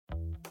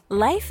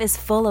Life is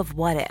full of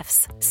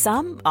what-ifs.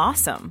 Some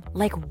awesome,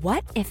 like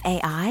what if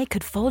AI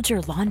could fold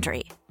your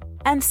laundry?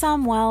 And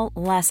some, well,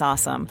 less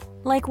awesome,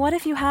 like what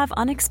if you have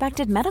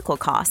unexpected medical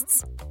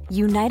costs?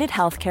 United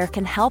Healthcare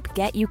can help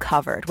get you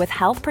covered with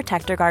Health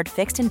Protector Guard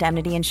fixed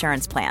indemnity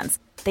insurance plans.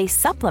 They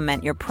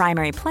supplement your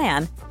primary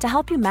plan to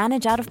help you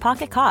manage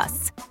out-of-pocket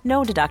costs.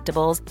 No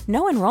deductibles,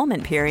 no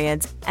enrollment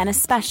periods, and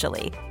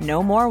especially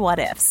no more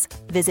what-ifs.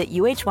 Visit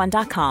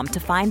uh1.com to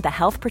find the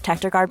Health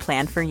Protector Guard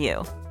plan for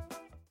you.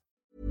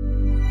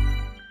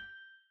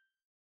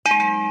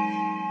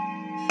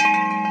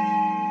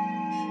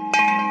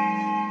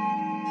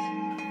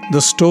 The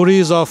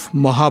stories of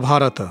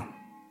Mahabharata,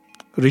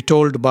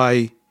 retold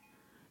by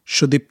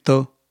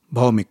Sudipta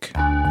Bhaumik.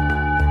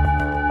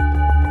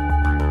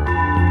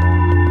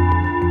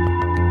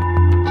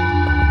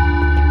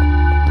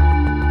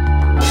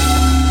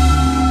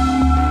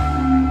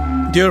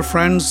 Dear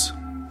friends,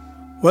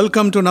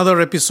 welcome to another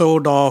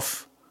episode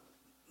of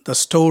The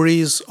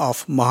Stories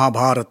of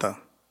Mahabharata.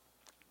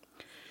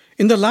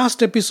 In the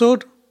last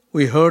episode,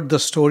 we heard the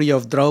story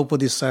of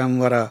Draupadi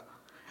Sayamvara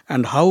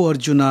and how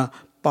Arjuna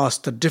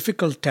passed the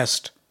difficult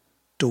test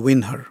to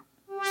win her.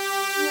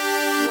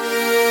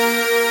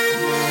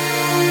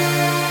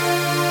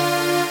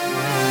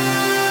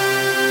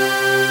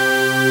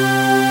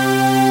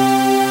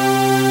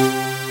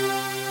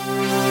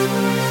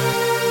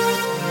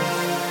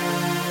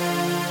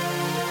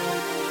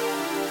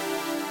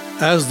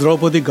 As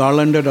Draupadi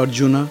garlanded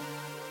Arjuna,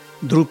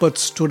 Drupad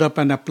stood up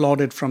and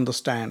applauded from the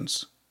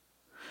stands.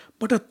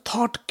 But a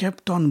thought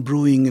kept on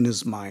brewing in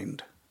his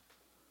mind.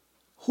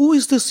 Who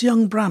is this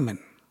young Brahmin?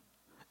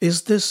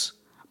 Is this,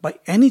 by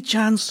any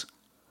chance,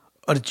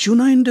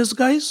 Arjuna in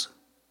disguise?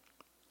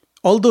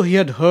 Although he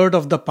had heard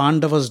of the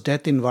Pandavas'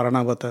 death in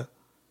Varanavata,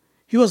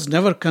 he was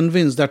never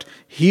convinced that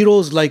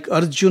heroes like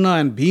Arjuna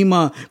and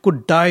Bhima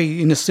could die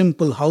in a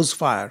simple house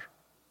fire.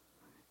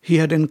 He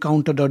had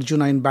encountered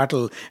Arjuna in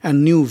battle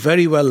and knew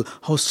very well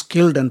how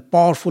skilled and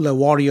powerful a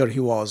warrior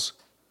he was.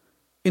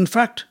 In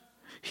fact,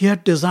 he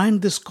had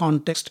designed this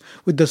contest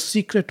with the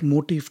secret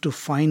motive to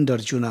find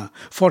Arjuna,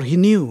 for he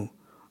knew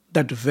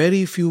that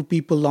very few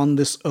people on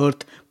this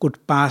earth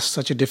could pass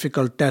such a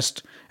difficult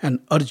test, and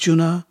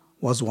Arjuna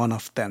was one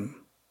of them.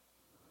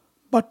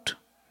 But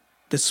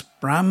this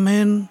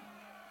Brahmin...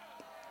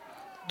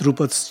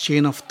 Drupad's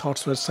chain of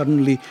thoughts were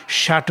suddenly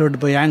shattered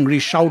by angry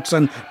shouts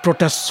and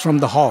protests from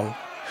the hall.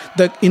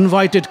 The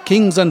invited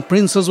kings and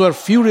princes were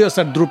furious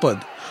at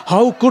Drupad.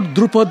 How could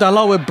Drupad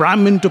allow a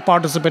Brahmin to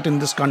participate in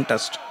this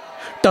contest?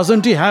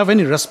 Doesn't he have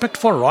any respect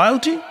for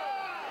royalty?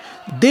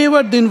 They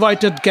were the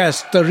invited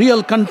guests, the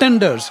real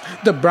contenders.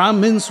 The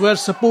Brahmins were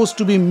supposed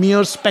to be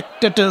mere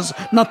spectators,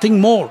 nothing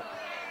more.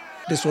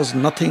 This was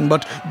nothing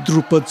but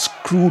Drupad's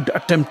crude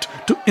attempt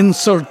to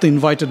insult the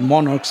invited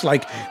monarchs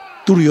like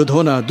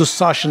Duryodhana,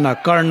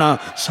 Dussasana, Karna,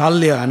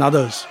 Shalya and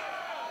others.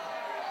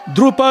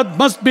 "Drupad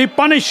must be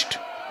punished,"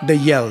 they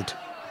yelled.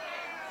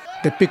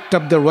 They picked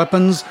up their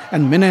weapons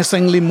and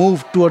menacingly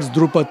moved towards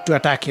Drupad to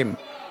attack him.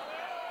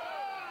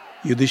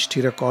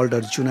 Yudhishthira called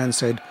Arjuna and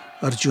said,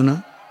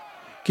 "Arjuna,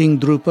 King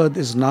Drupad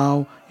is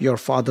now your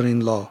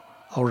father-in-law,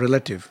 our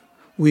relative.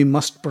 We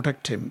must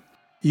protect him.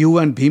 You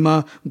and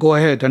Bhima go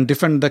ahead and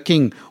defend the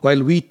king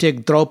while we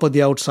take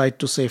Draupadi outside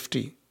to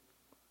safety."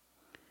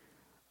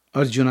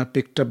 Arjuna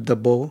picked up the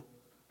bow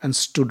and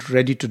stood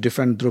ready to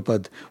defend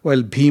Drupad,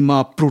 while Bhima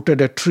uprooted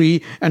a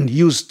tree and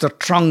used the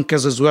trunk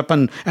as his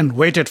weapon and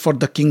waited for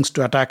the kings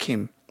to attack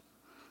him.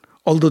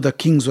 Although the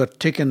kings were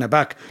taken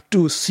aback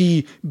to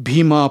see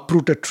Bhima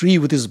uproot a tree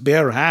with his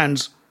bare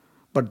hands,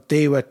 but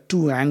they were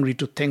too angry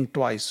to think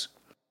twice.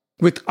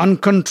 With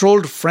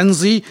uncontrolled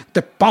frenzy, they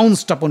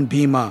pounced upon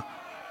Bhima.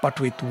 But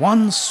with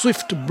one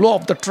swift blow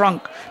of the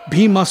trunk,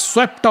 Bhima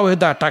swept away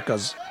the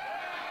attackers.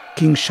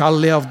 King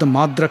Shalya of the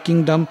Madra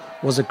kingdom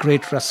was a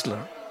great wrestler.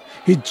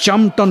 He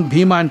jumped on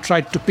Bhima and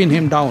tried to pin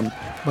him down,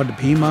 but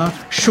Bhima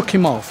shook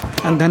him off,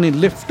 and then he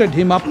lifted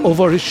him up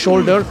over his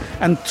shoulder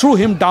and threw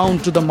him down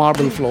to the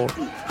marble floor.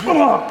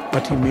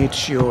 But he made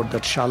sure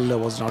that Shalya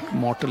was not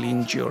mortally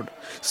injured,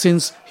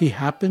 since he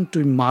happened to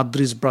be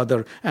Madri's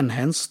brother and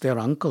hence their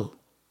uncle.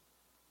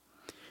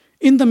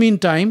 In the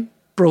meantime,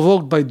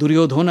 provoked by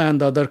Duryodhana and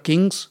the other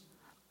kings,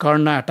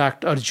 Karna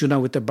attacked Arjuna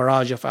with a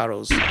barrage of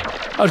arrows.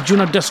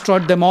 Arjuna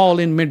destroyed them all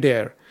in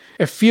mid-air.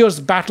 A fierce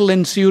battle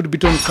ensued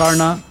between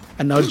Karna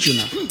and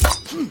Arjuna.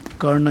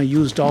 Karna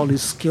used all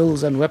his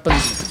skills and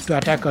weapons to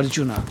attack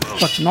Arjuna,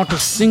 but not a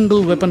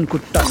single weapon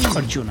could touch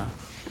Arjuna.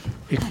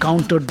 He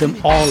countered them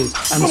all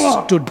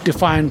and stood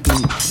defiantly,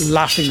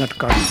 laughing at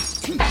Karna.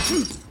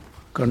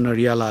 Karna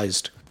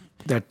realized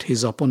that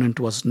his opponent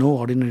was no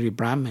ordinary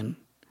Brahmin.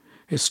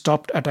 He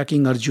stopped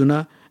attacking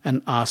Arjuna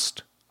and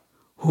asked,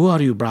 "Who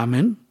are you,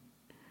 Brahmin?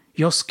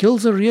 Your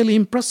skills are really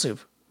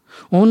impressive.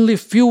 Only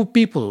few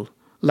people,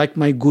 like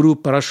my Guru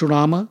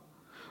Parashurama,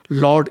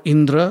 Lord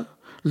Indra,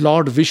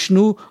 Lord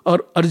Vishnu,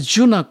 or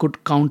Arjuna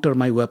could counter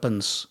my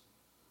weapons.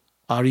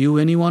 Are you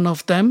any one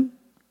of them?"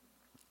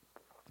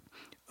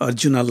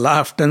 Arjuna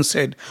laughed and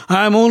said,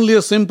 "I am only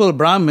a simple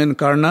Brahmin,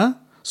 Karna.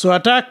 So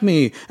attack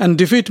me and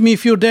defeat me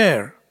if you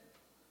dare."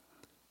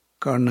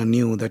 Karna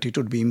knew that it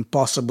would be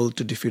impossible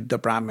to defeat the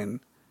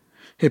Brahmin.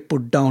 He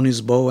put down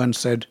his bow and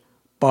said,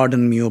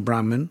 "Pardon me, O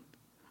Brahmin.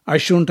 I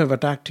shouldn't have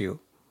attacked you.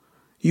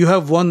 You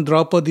have won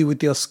Draupadi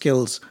with your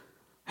skills.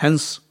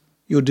 Hence,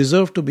 you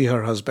deserve to be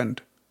her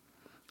husband."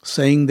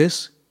 Saying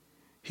this,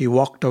 he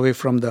walked away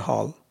from the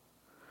hall.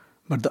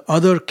 But the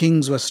other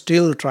kings were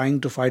still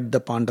trying to fight the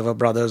Pandava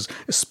brothers,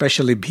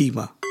 especially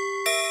Bhima.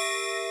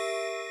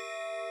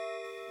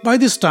 By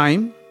this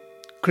time,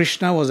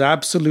 Krishna was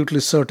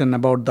absolutely certain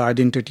about the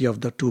identity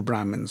of the two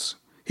Brahmins.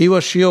 He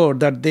was sure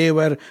that they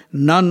were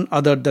none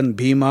other than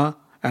Bhima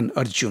and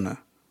Arjuna.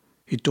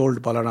 He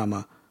told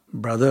Balarama,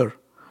 "Brother,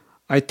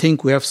 I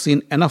think we have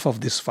seen enough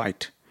of this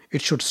fight.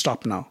 It should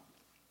stop now."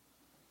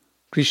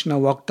 Krishna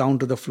walked down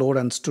to the floor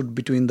and stood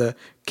between the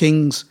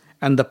kings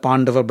and the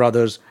Pandava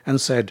brothers and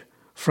said,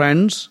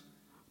 "Friends,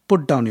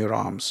 put down your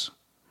arms.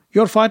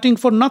 You are fighting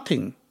for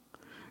nothing.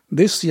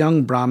 This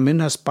young Brahmin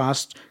has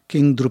passed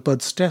King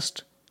Drupad's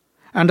test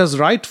and has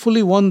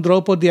rightfully won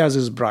Draupadi as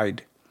his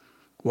bride.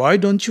 Why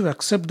don't you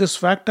accept this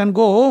fact and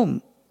go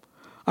home?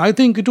 I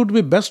think it would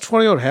be best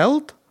for your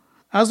health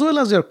as well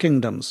as your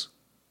kingdoms."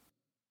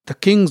 The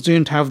kings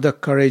didn't have the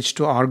courage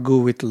to argue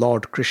with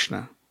Lord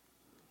Krishna,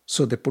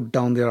 so they put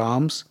down their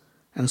arms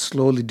and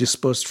slowly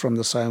dispersed from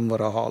the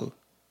Sayamvara hall.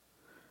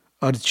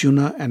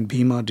 Arjuna and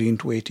Bhima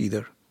didn't wait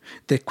either.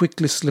 They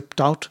quickly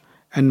slipped out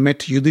and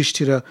met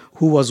Yudhishthira,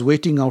 who was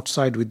waiting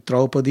outside with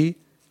Draupadi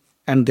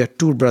and their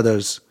two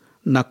brothers,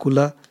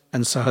 Nakula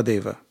and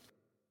Sahadeva.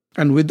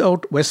 And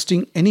without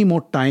wasting any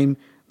more time,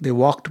 they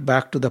walked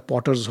back to the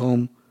potter's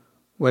home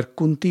where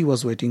Kunti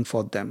was waiting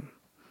for them.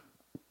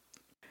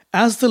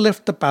 As they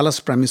left the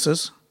palace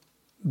premises,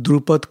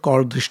 Drupad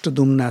called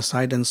Drishtadumna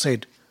aside and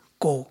said,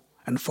 "Go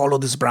and follow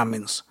these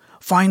Brahmins.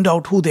 Find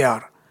out who they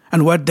are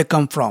and where they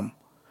come from.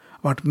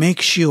 But make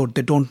sure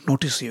they don't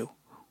notice you.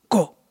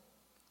 Go."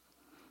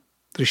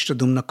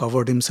 Drishtadumna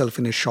covered himself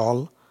in a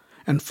shawl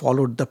and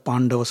followed the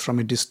Pandavas from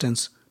a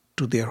distance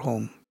to their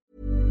home.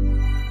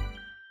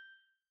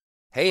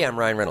 Hey, I'm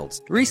Ryan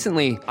Reynolds.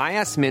 Recently, I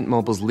asked Mint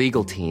Mobile's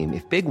legal team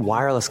if big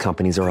wireless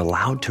companies are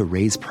allowed to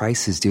raise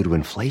prices due to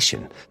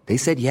inflation. They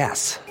said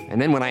yes.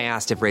 And then when I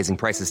asked if raising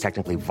prices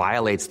technically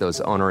violates those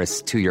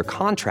onerous two-year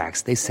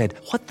contracts, they said,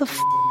 "What the f***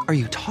 are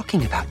you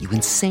talking about, you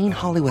insane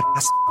Hollywood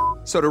ass?"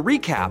 So to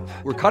recap,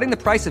 we're cutting the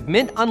price of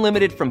Mint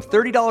Unlimited from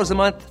 $30 a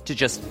month to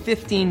just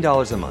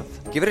 $15 a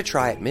month. Give it a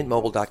try at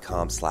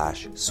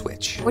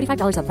mintmobile.com/switch.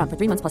 $45 up front for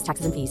 3 months plus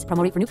taxes and fees.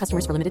 Promo rate for new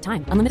customers for limited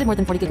time. Unlimited more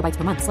than 40 gigabytes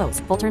per month. Slows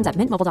full terms at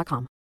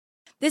mintmobile.com.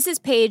 This is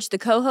Paige, the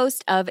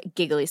co-host of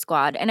Giggly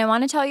Squad, and I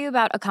want to tell you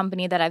about a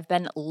company that I've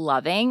been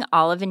loving,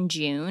 Olive &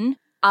 June.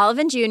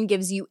 Olive & June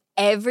gives you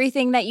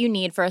everything that you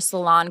need for a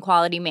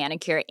salon-quality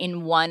manicure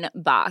in one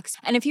box.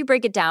 And if you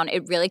break it down,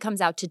 it really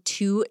comes out to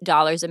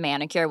 $2 a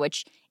manicure,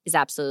 which is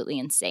absolutely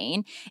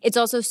insane. It's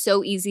also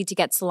so easy to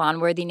get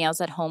salon-worthy nails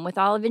at home with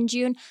Olive &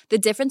 June. The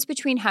difference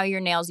between how your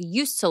nails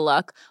used to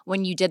look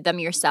when you did them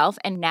yourself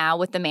and now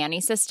with the Mani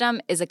system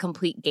is a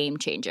complete game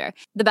changer.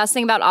 The best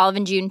thing about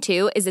Olive & June,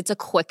 too, is it's a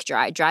quick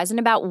dry. Dries in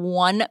about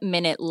 1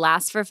 minute,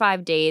 lasts for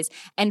 5 days,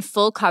 and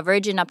full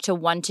coverage in up to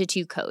 1 to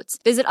 2 coats.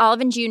 Visit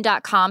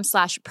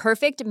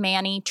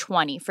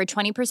oliveandjune.com/perfectmani20 for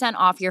 20%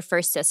 off your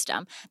first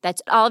system.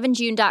 That's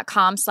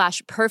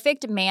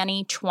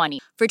oliveandjune.com/perfectmani20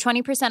 for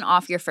 20%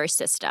 off your first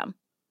system.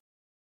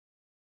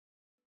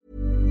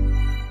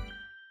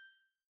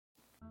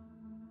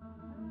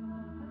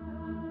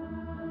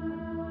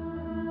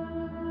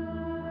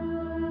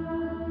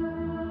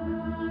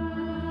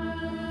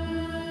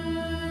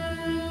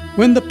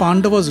 When the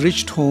Pandavas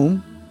reached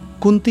home,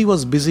 Kunti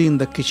was busy in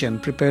the kitchen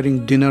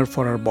preparing dinner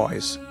for her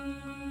boys.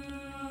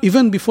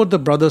 Even before the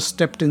brothers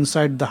stepped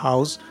inside the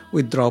house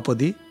with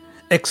Draupadi,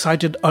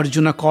 excited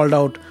Arjuna called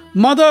out,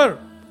 "Mother,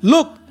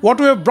 look what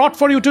we have brought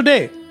for you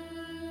today."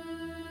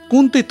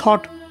 Kunti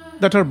thought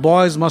that her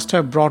boys must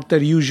have brought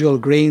their usual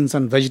grains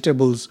and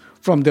vegetables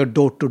from their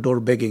door-to-door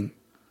begging.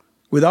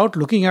 Without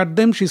looking at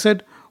them, she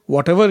said,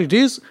 "Whatever it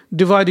is,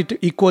 divide it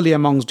equally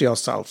amongst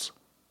yourselves."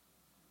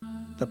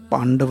 The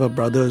Pandava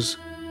brothers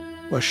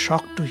were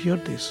shocked to hear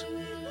this.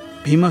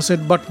 Bhima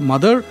said, "But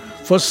mother,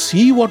 first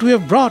see what we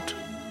have brought.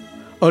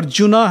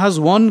 Arjuna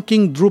has won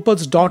King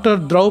Drupad's daughter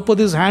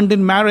Draupadi's hand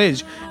in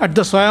marriage at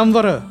the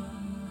Swayamvara."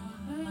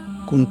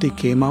 Kunti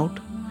came out,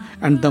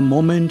 and the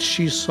moment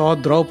she saw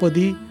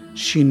Draupadi,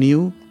 she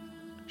knew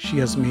she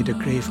has made a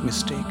grave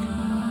mistake.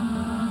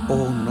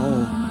 "Oh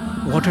no,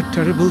 what a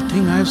terrible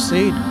thing I have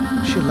said,"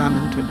 she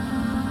lamented.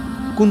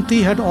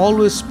 Kunti had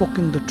always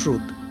spoken the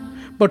truth,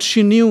 but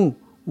she knew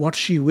what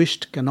she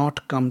wished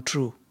cannot come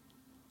true.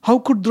 How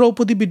could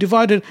Draupadi be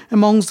divided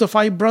amongst the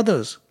 5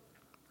 brothers?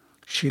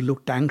 She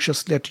looked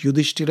anxiously at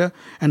Yudhishthira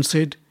and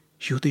said,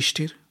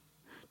 "Yudhishthira,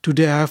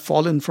 today I have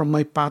fallen from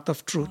my path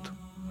of truth.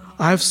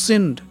 I have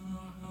sinned."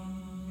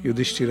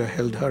 Yudhishthira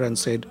held her and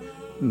said,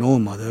 "No,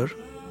 mother,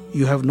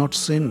 you have not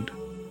sinned.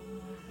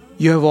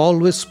 You have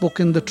always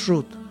spoken the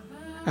truth,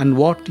 and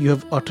what you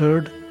have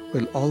uttered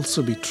will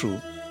also be true.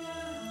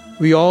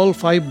 We all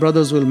 5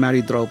 brothers will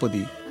marry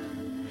Draupadi.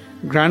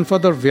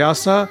 Grandfather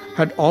Vyasa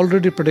had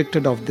already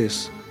predicted of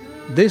this.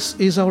 This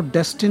is our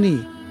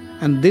destiny,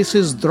 and this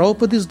is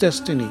Draupadi's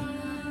destiny.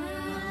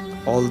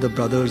 All the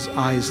brothers'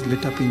 eyes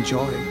lit up in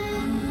joy.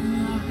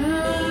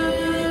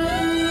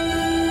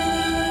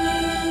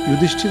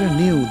 Yudhishthira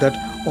knew that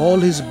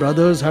all his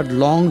brothers had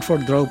longed for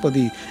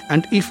Draupadi,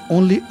 and if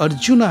only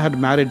Arjuna had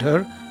married her,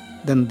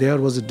 then there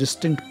was a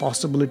distinct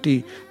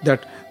possibility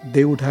that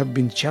they would have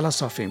been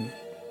jealous of him.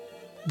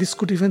 This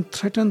could even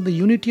threaten the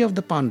unity of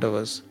the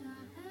Pandavas.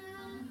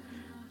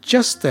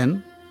 Just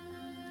then,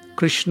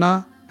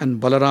 Krishna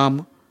and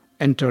Balaram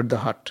entered the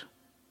hut.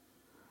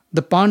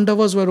 The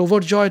Pandavas were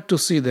overjoyed to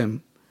see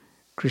them.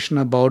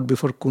 Krishna bowed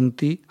before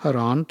Kunti, her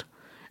aunt,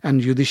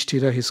 and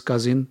Yudhishthira, his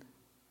cousin,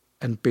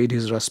 and paid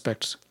his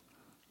respects.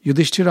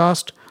 Yudhishthira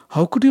asked,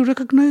 "How could you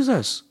recognize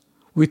us?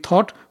 We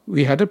thought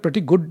we had a pretty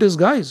good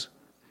disguise."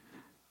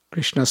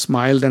 Krishna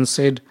smiled and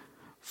said,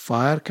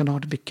 "Fire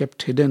cannot be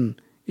kept hidden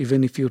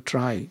even if you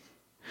try.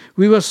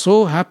 We were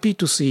so happy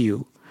to see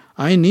you.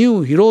 I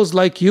knew heroes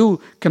like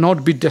you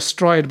cannot be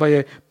destroyed by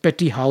a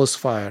petty house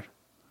fire.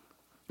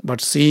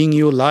 But seeing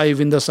you live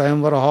in the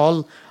Sayamvara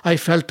hall, I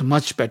felt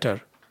much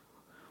better.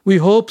 We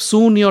hope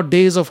soon your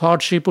days of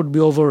hardship would be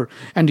over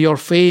and your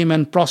fame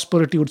and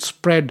prosperity would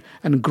spread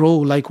and grow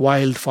like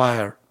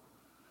wildfire.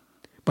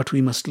 But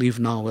we must leave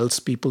now, else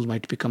people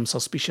might become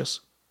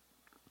suspicious."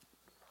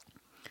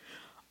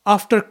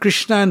 After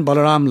Krishna and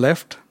Balaram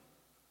left,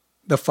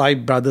 the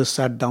 5 brothers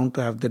sat down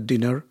to have their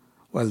dinner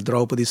while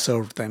Draupadi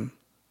served them.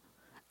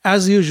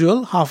 As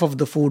usual, half of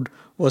the food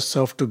was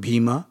served to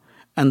Bhima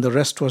and the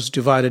rest was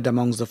divided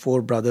amongst the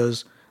 4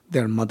 brothers,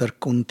 their mother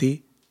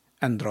Kunti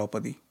and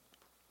Draupadi.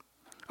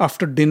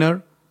 After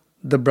dinner,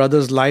 the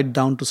brothers lied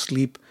down to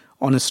sleep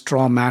on a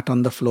straw mat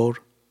on the floor.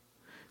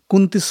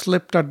 Kunti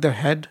slept at their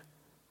head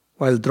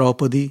while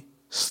Draupadi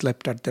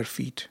slept at their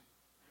feet.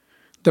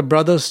 The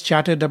brothers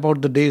chatted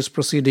about the day's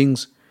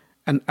proceedings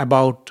and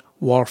about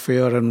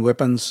warfare and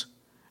weapons,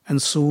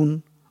 and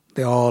soon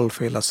they all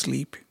fell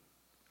asleep.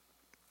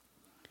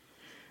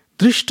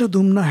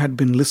 Drishtadumna had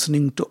been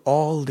listening to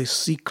all this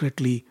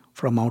secretly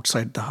from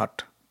outside the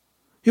hut.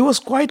 He was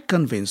quite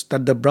convinced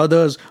that the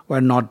brothers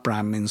were not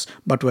Brahmins,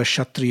 but were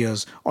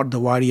Kshatriyas or the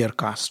warrior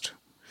caste.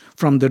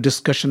 From their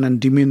discussion and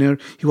demeanor,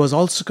 he was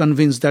also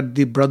convinced that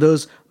the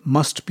brothers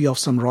must be of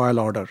some royal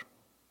order.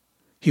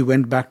 He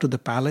went back to the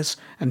palace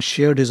and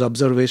shared his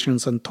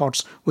observations and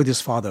thoughts with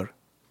his father.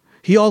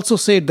 He also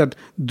said that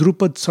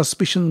Drupadi's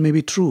suspicion may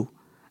be true,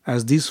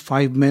 as these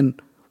 5 men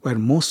were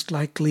most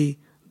likely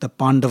the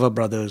Pandava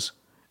brothers,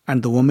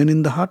 and the woman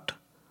in the hut,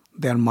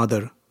 their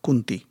mother,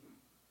 Kunti.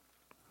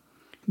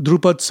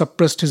 Drupad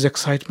suppressed his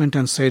excitement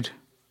and said,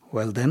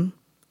 "Well then,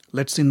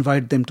 let's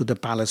invite them to the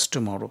palace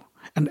tomorrow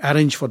and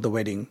arrange for the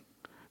wedding.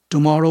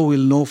 Tomorrow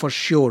we'll know for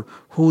sure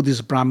who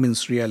these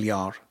Brahmins really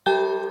are."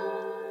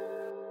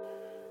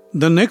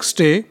 The next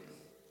day,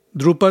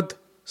 Drupad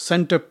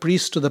sent a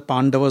priest to the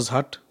Pandavas'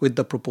 hut with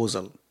the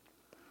proposal.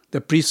 The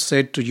priest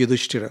said to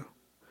Yudhishthira,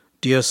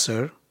 "Dear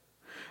sir,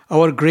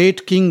 our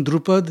great king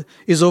Drupad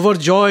is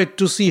overjoyed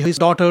to see his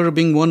daughter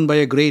being won by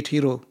a great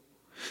hero.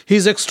 He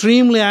is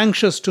extremely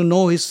anxious to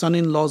know his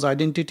son-in-law's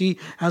identity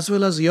as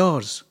well as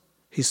yours.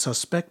 He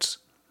suspects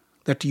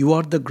that you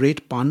are the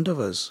great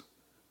Pandavas.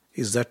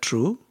 Is that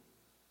true?"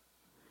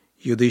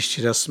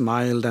 Yudhishthira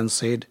smiled and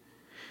said,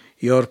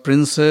 "Your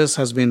princess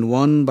has been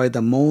won by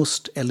the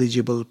most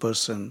eligible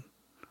person.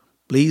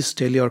 Please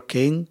tell your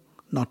king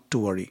not to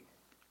worry."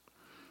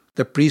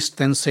 The priest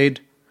then said,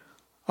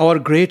 "Our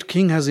great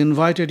king has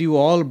invited you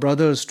all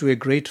brothers to a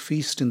great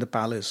feast in the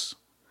palace.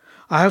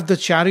 I have the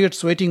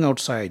chariots waiting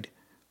outside.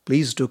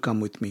 Please do come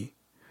with me.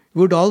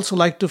 We would also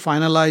like to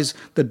finalize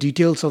the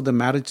details of the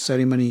marriage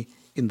ceremony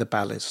in the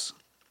palace."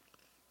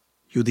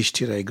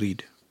 Yudhishthira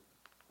agreed.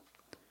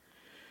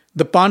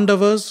 The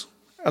Pandavas,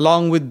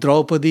 along with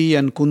Draupadi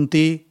and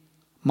Kunti,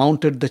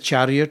 mounted the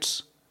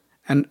chariots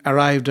and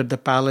arrived at the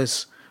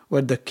palace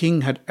where the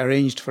king had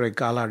arranged for a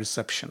gala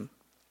reception.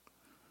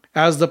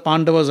 As the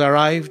Pandavas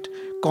arrived,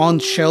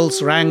 conch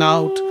shells rang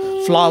out,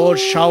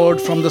 flowers showered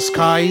from the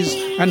skies,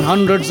 and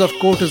hundreds of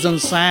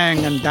courtesans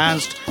sang and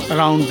danced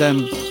around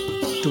them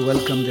to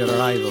welcome their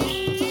arrival.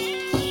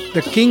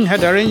 The king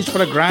had arranged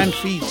for a grand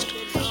feast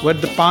where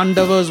the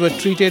Pandavas were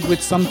treated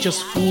with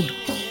sumptuous food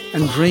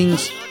and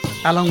drinks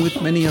along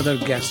with many other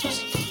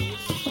guests.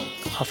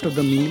 After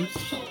the meal,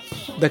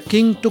 the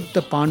king took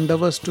the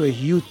Pandavas to a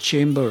huge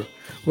chamber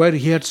where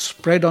he had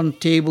spread on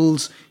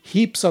tables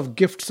heaps of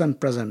gifts and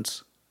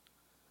presents.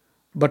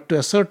 But to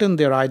ascertain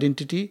their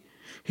identity,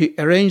 he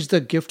arranged the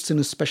gifts in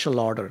a special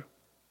order.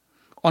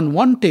 On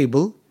one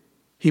table,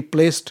 he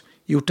placed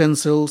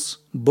utensils,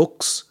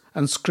 books,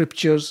 and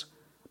scriptures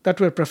that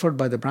were preferred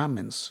by the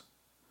Brahmins.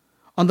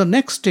 On the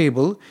next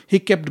table, he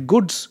kept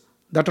goods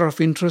that are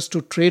of interest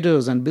to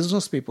traders and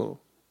business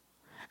people.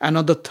 And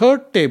on the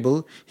third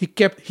table, he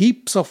kept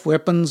heaps of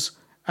weapons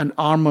and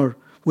armor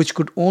which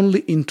could only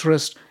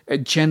interest a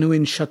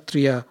genuine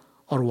Kshatriya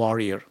or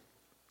warrior.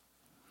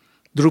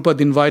 Drupad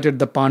invited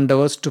the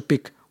Pandavas to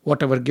pick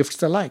whatever gifts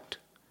they liked.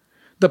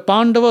 The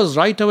Pandavas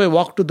right away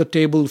walked to the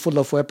table full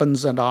of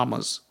weapons and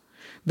armors.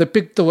 They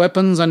picked the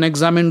weapons and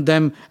examined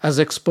them as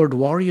expert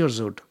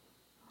warriors would.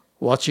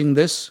 Watching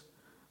this,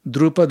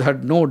 Draupadi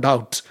had no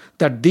doubt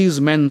that these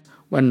men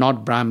were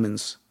not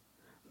Brahmins.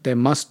 They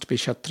must be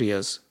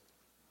Kshatriyas.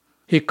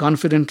 He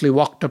confidently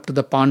walked up to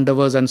the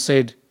Pandavas and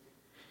said,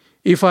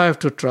 "If I have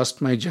to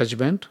trust my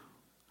judgment,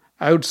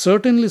 I would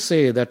certainly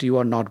say that you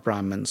are not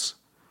Brahmins.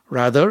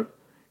 Rather,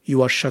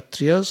 you are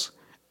Kshatriyas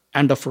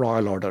and of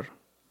royal order.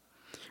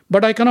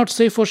 But I cannot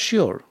say for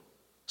sure.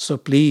 So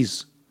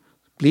please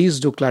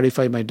do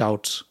clarify my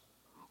doubts.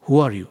 Who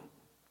are you?"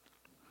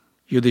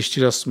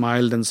 Yudhishthira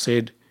smiled and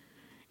said,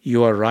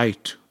 "You are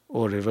right,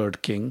 O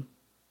revered king.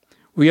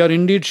 We are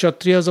indeed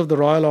Kshatriyas of the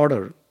royal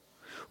order.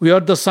 We are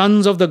the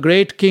sons of the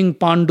great king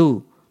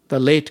Pandu, the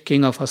late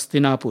king of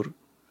Hastinapur.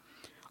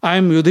 I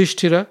am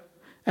Yudhishthira,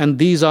 and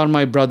these are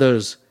my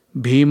brothers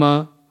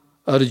Bhima,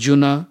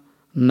 Arjuna,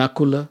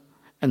 Nakula,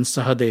 and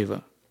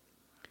Sahadeva.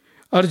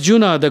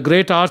 Arjuna, the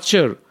great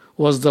archer,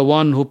 was the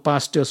one who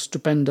passed your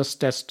stupendous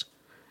test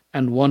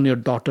and won your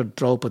daughter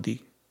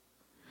Draupadi.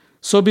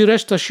 So be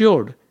rest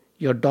assured,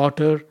 your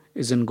daughter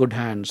is in good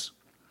hands.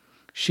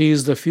 She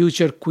is the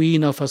future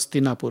queen of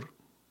Hastinapur.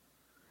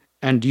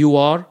 And you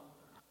are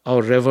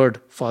our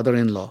revered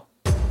father-in-law."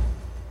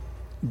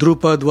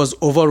 Draupadi was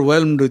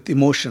overwhelmed with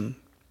emotion.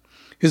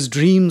 His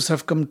dreams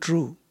have come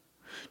true.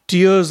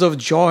 Tears of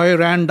joy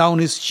ran down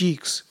his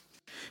cheeks.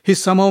 He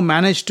somehow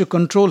managed to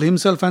control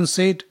himself and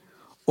said,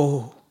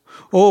 Oh,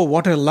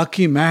 what a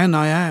lucky man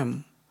I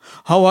am.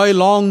 How I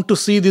long to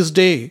see this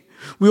day.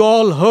 We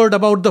all heard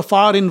about the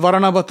fire in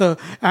Varanavata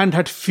and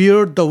had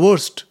feared the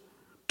worst.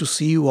 To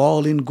see you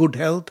all in good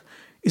health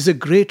is a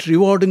great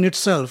reward in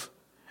itself.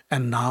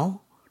 And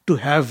now, to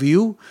have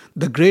you,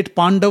 the great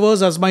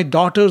Pandavas, as my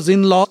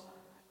daughters-in-law,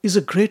 is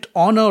a great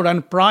honor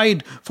and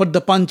pride for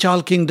the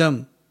Panchal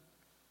kingdom.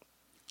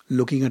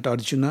 Looking at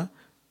Arjuna,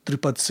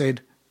 Draupadi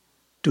said,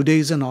 "Today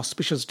is an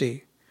auspicious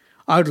day.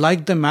 I would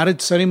like the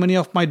marriage ceremony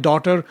of my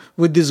daughter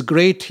with this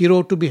great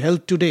hero to be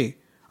held today.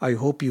 I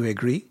hope you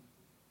agree."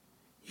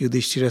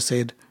 Yudhishthira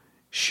said,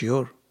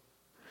 "Sure.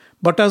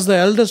 But as the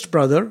eldest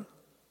brother,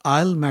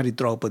 I'll marry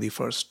Draupadi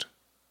first."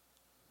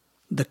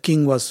 The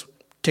king was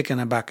taken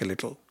aback a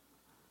little.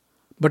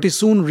 But he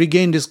soon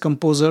regained his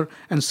composure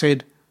and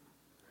said,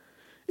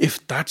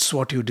 "If that's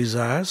what you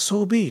desire,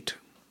 so be it.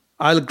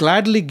 I'll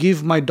gladly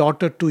give my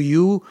daughter to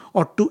you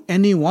or to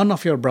any one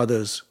of your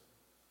brothers."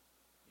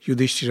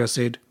 Yudhishthira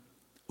said,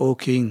 "O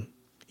king,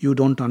 you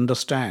don't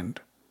understand.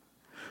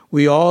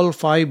 We all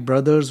 5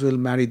 brothers will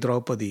marry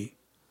Draupadi.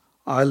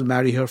 I'll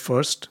marry her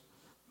first,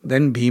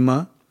 then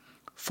Bhima,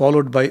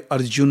 followed by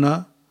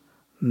Arjuna,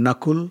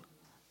 Nakul,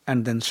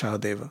 and then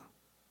Sahadeva."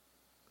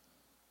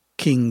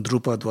 King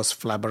Draupadi was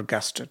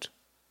flabbergasted.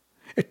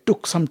 It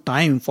took some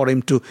time for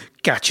him to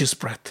catch his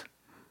breath.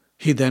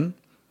 He then,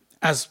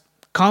 as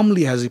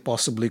calmly as he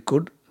possibly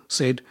could,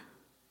 said,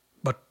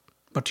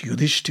 But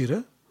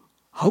Yudhishthira,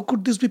 how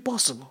could this be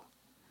possible?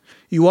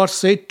 You are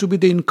said to be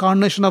the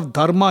incarnation of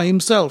Dharma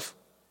himself.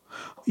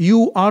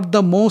 You are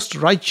the most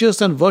righteous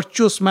and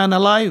virtuous man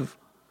alive.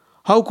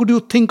 How could you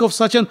think of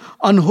such an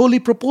unholy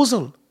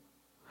proposal?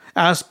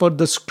 As per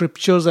the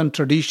scriptures and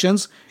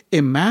traditions,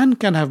 a man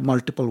can have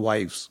multiple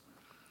wives.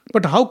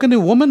 But how can a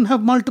woman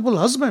have multiple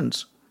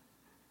husbands?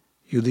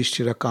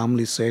 Yudhishthira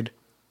calmly said,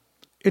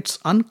 "It's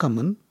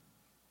uncommon,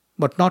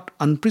 but not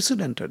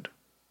unprecedented.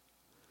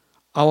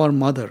 Our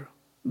mother,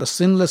 the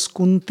sinless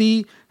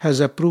Kunti, has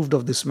approved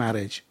of this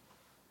marriage,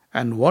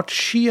 and what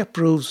she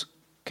approves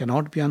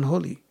cannot be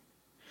unholy.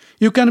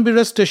 You can be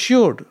rest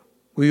assured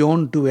we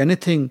won't do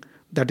anything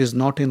that is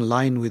not in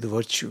line with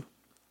virtue."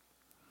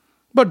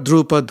 But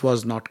Draupadi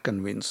was not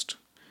convinced.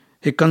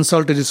 He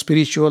consulted his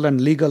spiritual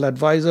and legal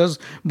advisors,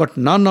 but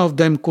none of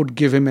them could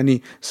give him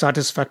any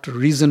satisfactory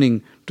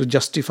reasoning to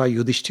justify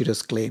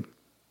Yudhishthira's claim.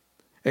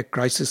 A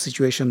crisis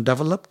situation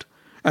developed,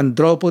 and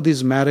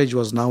Draupadi's marriage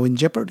was now in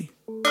jeopardy.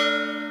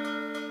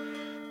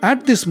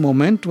 At this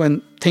moment,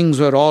 when things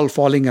were all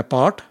falling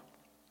apart,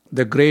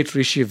 the great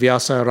Rishi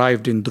Vyasa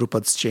arrived in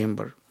Draupadi's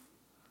chamber.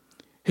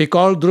 He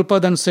called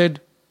Draupadi and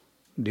said,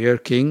 "Dear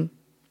king,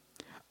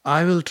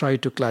 I will try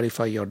to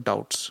clarify your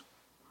doubts.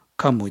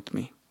 Come with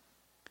me."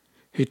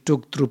 He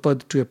took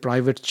Draupadi to a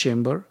private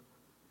chamber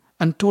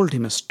and told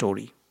him a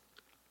story.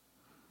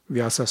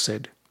 Vyasa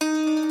said,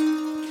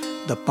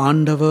 "The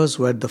Pandavas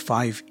were the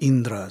 5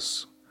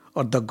 Indras,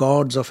 or the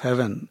gods of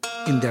heaven,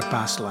 in their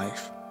past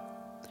life.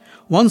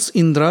 Once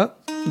Indra,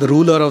 the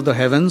ruler of the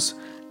heavens,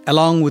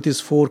 along with his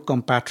 4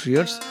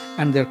 compatriots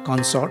and their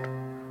consort,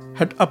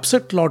 had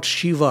upset Lord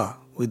Shiva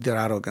with their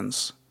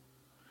arrogance.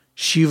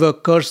 Shiva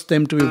cursed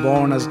them to be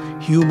born as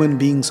human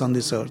beings on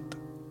this earth.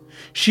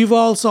 Shiva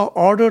also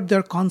ordered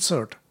their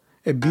consort,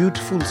 a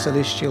beautiful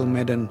celestial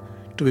maiden,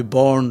 to be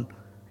born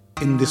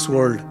in this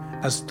world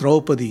as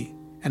Draupadi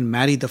and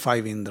marry the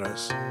 5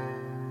 Indras.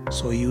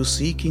 So you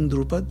see, King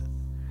Draupadi,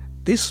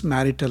 this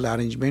marital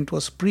arrangement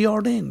was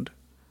preordained.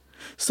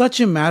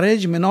 Such a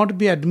marriage may not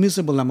be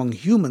admissible among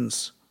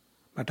humans,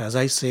 but as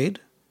I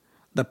said,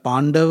 The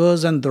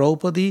Pandavas and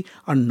Draupadi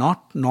are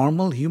not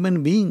normal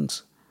human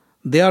beings.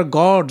 They are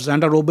gods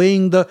and are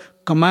obeying the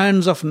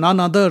commands of none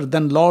other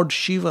than Lord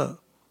Shiva.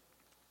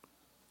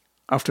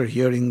 After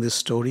hearing this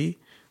story,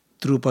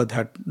 Drupad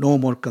had no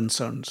more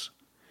concerns.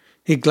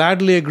 He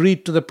gladly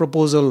agreed to the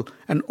proposal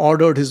and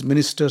ordered his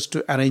ministers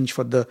to arrange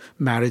for the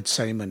marriage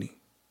ceremony.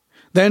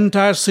 The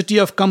entire city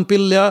of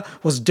Kampilya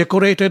was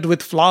decorated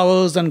with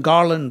flowers and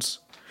garlands.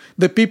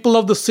 The people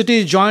of the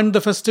city joined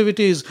the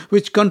festivities,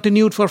 which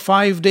continued for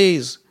 5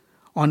 days.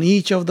 On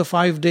each of the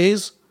 5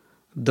 days,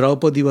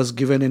 Draupadi was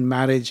given in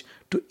marriage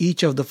to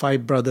each of the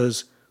 5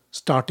 brothers,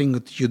 starting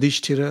with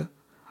Yudhishthira,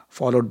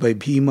 followed by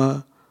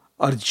Bhima,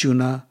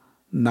 Arjuna,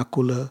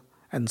 Nakula,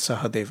 and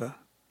Sahadeva.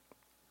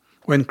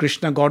 When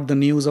Krishna got the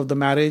news of the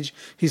marriage,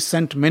 he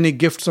sent many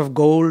gifts of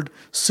gold,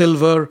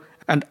 silver,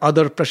 and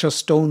other precious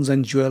stones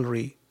and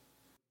jewelry.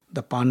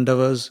 The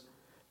Pandavas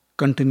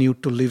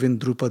continued to live in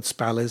Drupad's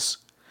palace,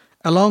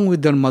 along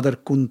with their mother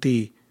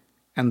Kunti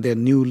and their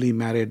newly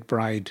married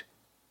bride,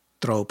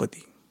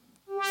 Draupadi.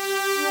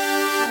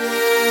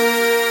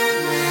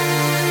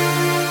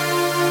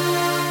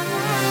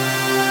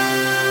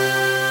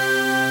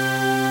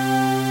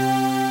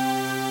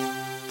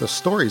 The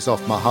Stories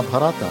of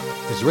Mahabharata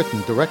is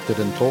written, directed,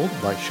 and told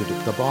by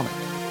Sudipta Bhaumik.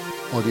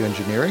 Audio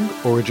engineering,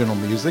 original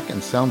music,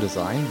 and sound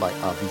design by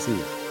Avi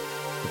Ziv.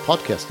 The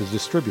podcast is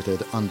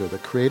distributed under the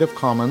Creative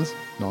Commons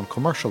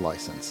non-commercial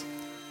license.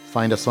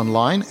 Find us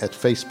online at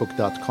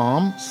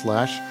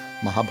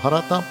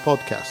facebook.com/Mahabharata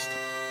Podcast.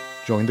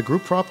 Join the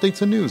group for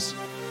updates and news.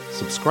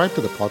 Subscribe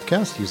to the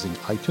podcast using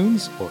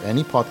iTunes or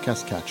any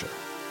podcast catcher.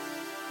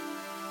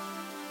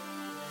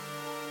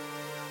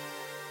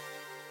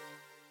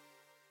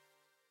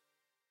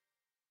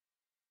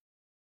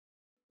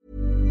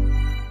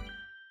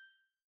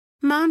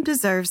 Mom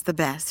deserves the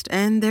best,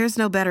 and there's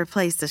no better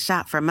place to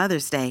shop for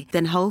Mother's Day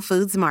than Whole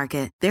Foods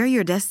Market. They're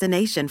your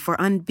destination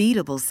for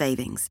unbeatable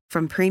savings,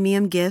 from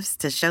premium gifts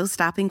to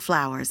show-stopping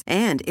flowers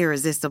and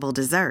irresistible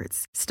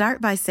desserts.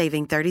 Start by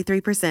saving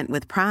 33%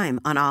 with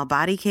Prime on all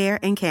body care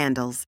and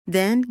candles.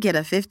 Then get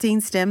a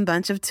 15-stem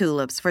bunch of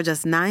tulips for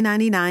just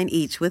 $9.99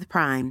 each with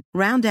Prime.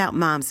 Round out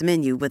Mom's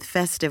menu with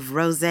festive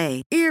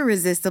rosé,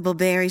 irresistible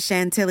berry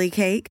chantilly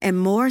cake, and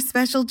more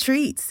special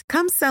treats.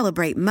 Come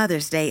celebrate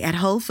Mother's Day at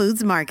Whole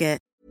Foods Market.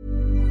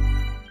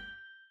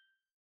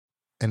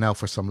 And now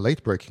for some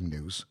late-breaking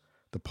news.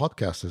 The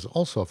podcast is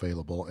also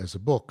available as a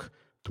book,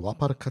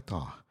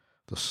 Dwapara,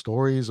 The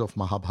Stories of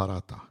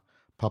Mahabharata,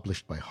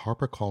 published by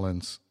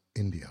HarperCollins,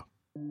 India.